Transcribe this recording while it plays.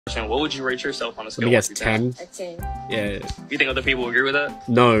What would you rate yourself on a scale? Let me guess, 10? A 10. Yeah. You think other people agree with that?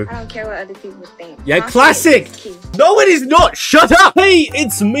 No. I don't care what other people think. Yeah, Confidence classic! is key. No, it is not! Shut up! Hey,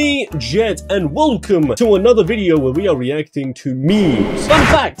 it's me, Jet, and welcome to another video where we are reacting to memes. Fun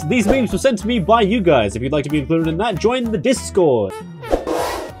fact, these memes were sent to me by you guys. If you'd like to be included in that, join the Discord.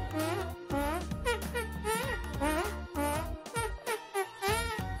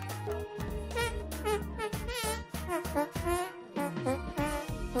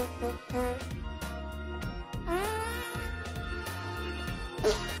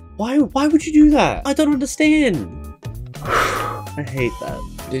 Why would you do that? I don't understand. I hate that.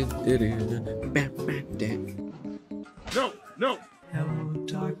 No. Hello,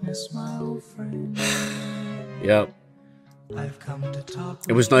 darkness, my old friend. Yep. I've come to talk.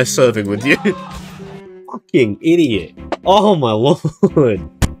 It was nice serving with you. Fucking idiot. Oh my lord.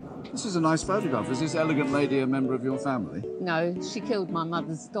 This is a nice photograph. Is this elegant lady a member of your family? No, she killed my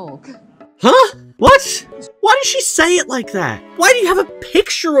mother's dog. Huh? What? Why did she say it like that? Why do you have a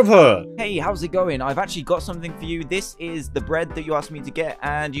picture of her? Hey, how's it going? I've actually got something for you. This is the bread that you asked me to get,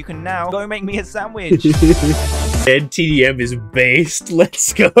 and you can now go make me a sandwich. NTDM is based.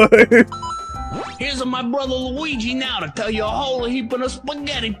 Let's go. Here's my brother Luigi now to tell you a whole heap of a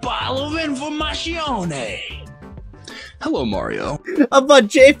spaghetti pile of information. Hello, Mario. I'm a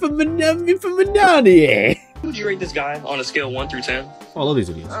J for Manani. Would you rate this guy on a scale 1 through 10? Oh, I love these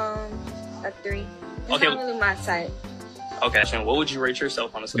videos. A 3. It's Okay. not really my type. Okay, so what would you rate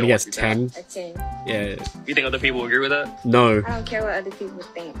yourself on a Let scale me 1 guess, through 10? 10? A 10. Yeah. You think other people agree with that? No. I don't care what other people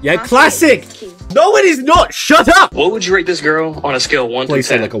think. Yeah, Confidence classic! is key. No, it is not! Shut up! What would you rate this girl on a scale 1 through Please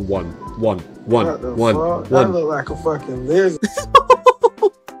say 10? like a 1. What the fuck? That look like a fucking lizard.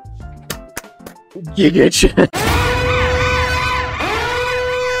 Giga chat.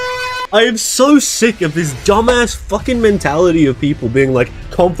 I am so sick of this dumbass fucking mentality of people being like,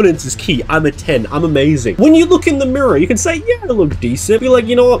 confidence is key, I'm a 10, I'm amazing. When you look in the mirror, you can say, yeah, I look decent. Be like,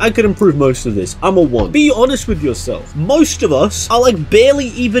 you know what, I could improve most of this, I'm a 1. Be honest with yourself. Most of us are like barely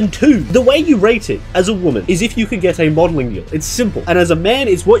even 2. The way you rate it as a woman is if you could get a modeling deal. It's simple. And as a man,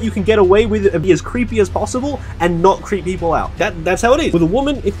 it's what you can get away with and be as creepy as possible and not creep people out. That's how it is. With a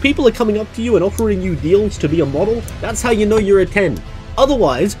woman, if people are coming up to you and offering you deals to be a model, that's how you know you're a 10.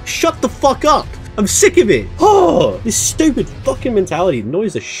 Otherwise, shut the fuck up. I'm sick of it. Oh, this stupid fucking mentality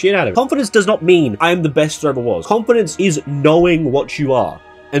annoys the shit out of me. Confidence does not mean I am the best there ever was. Confidence is knowing what you are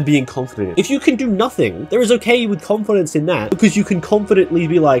and being confident. If you can do nothing, there is okay with confidence in that because you can confidently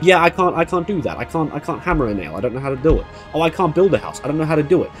be like, yeah, I can't do that. I can't hammer a nail. I don't know how to do it. Oh, I can't build a house. I don't know how to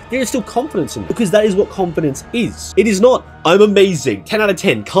do it. There is still confidence in it because that is what confidence is. It is not, I'm amazing, 10 out of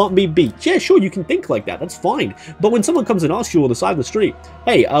 10, can't be beat. Yeah, sure, you can think like that. That's fine. But when someone comes and asks you on the side of the street,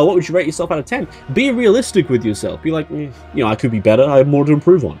 hey, what would you rate yourself out of 10? Be realistic with yourself. Be like, you know, I could be better. I have more to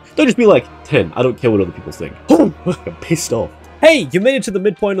improve on. Don't just be like, 10. I don't care what other people think. I'm pissed off. Hey, you made it to the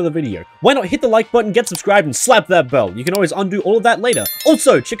midpoint of the video. Why not hit the like button, get subscribed, and slap that bell? You can always undo all of that later.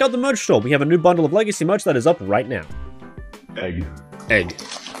 Also, check out the merch store. We have a new bundle of Legacy merch that is up right now. Egg.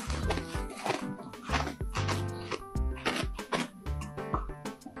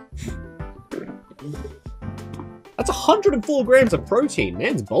 That's 104 grams of protein.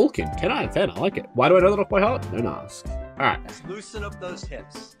 Man's bulking. 10 out of 10. I like it. Why do I know that off by heart? Don't ask. Alright. Let's loosen up those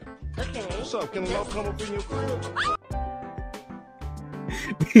hips. Okay. What's up? Can love come up in your crib?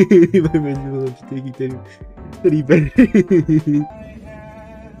 My man loves teddy bear.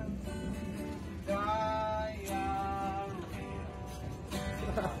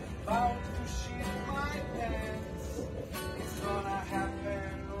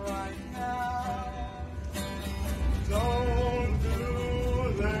 Don't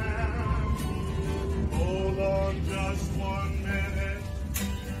do that. Hold on just 1 minute.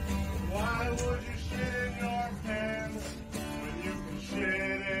 Why would you shit in your pants when you can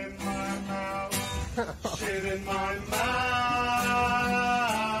shit in my mouth? Shit in my mouth.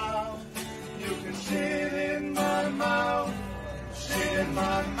 You can shit in my mouth. Shit in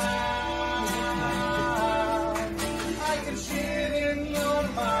my mouth. I can shit in your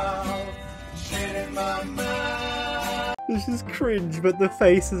mouth. Shit in my mouth. This is cringe, but the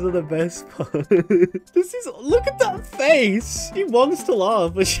faces are the best part. Look at that face! He wants to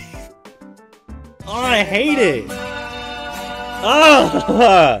laugh, but she... Oh, I hate it!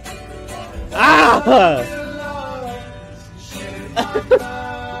 Ah! Ah!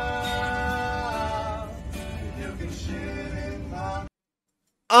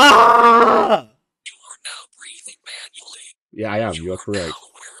 Ah! You are now breathing manually. Yeah, I am. You are correct. Now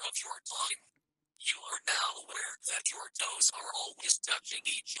aware of your time. You are now aware that your toes are always touching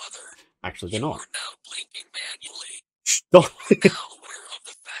each other. Actually, they're You not. are now blinking manually. Stop. You are now aware of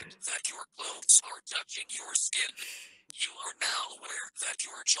the fact hands are touching your skin. You are now aware that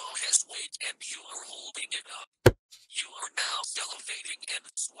your jaw has weight and you are holding it up. You are now salivating and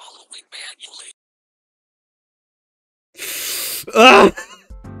swallowing manually.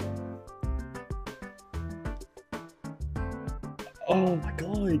 Oh my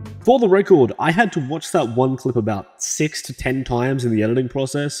god. For the record, I had to watch that one clip about 6 to 10 times in the editing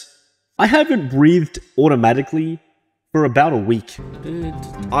process. I haven't breathed automatically for about a week.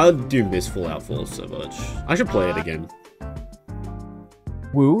 I do miss Fallout 4 so much. I should play it again.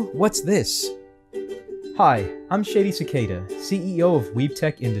 Woo, what's this? Hi, I'm Shady Cicada, CEO of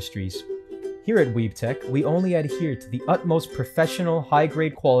WeebTech Industries. Here at WeebTech, we only adhere to the utmost professional,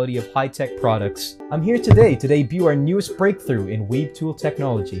 high-grade quality of high-tech products. I'm here today to debut our newest breakthrough in Weeb tool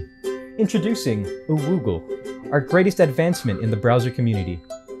technology. Introducing Uwoogle, our greatest advancement in the browser community.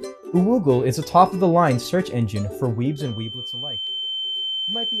 Uwoogle is a top-of-the-line search engine for weebs and weeblets alike.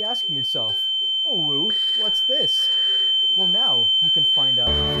 You might be asking yourself, oh Woo, what's this? Well now, you can find out.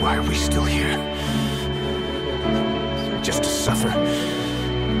 Why are we still here? Just to suffer.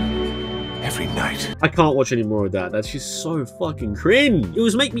 Every night. I can't watch any more of that. That's just so fucking cringe. It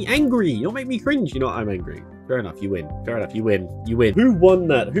was make me angry. It'll make me cringe. You know what? I'm angry. Fair enough, you win. Fair enough, you win. You win. Who won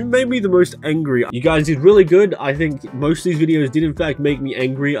that? Who made me the most angry? You guys did really good. I think most of these videos did in fact make me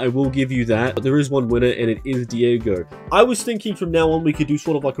angry. I will give you that. But there is one winner and it is Diego. I was thinking from now on we could do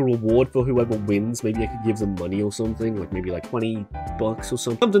sort of like a reward for whoever wins. Maybe I could give them money or something. Like maybe like 20 bucks or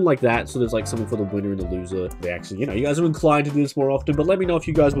something. Something like that. So there's like something for the winner and the loser. They actually, you know, you guys are inclined to do this more often. But let me know if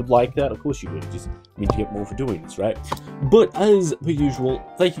you guys would like that. Of course you would. It just means you get more for doing this, right? But as per usual,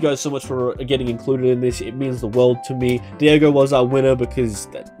 thank you guys so much for getting included in this. It means the world to me. Diego was our winner because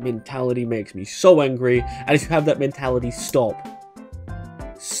that mentality makes me so angry. And if you have that mentality, stop.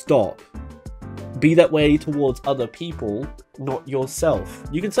 Stop. Be that way towards other people, not yourself.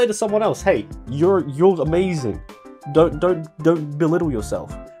 You can say to someone else, hey, you're amazing. Don't belittle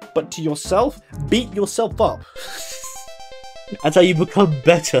yourself. But to yourself, beat yourself up. That's how you become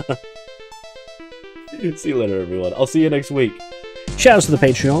better. See you later, everyone. I'll see you next week. Shoutouts to the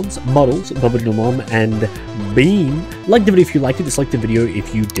Patreons, Models, Bobbidilmom, and Beam. Like the video if you liked it, dislike the video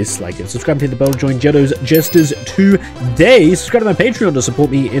if you disliked it. Subscribe to hit the bell to join Jetto's Jesters today. Subscribe to my Patreon to support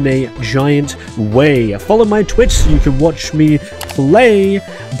me in a giant way. Follow my Twitch so you can watch me play.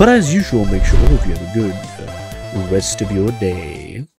 But as usual, make sure all of you have a good rest of your day.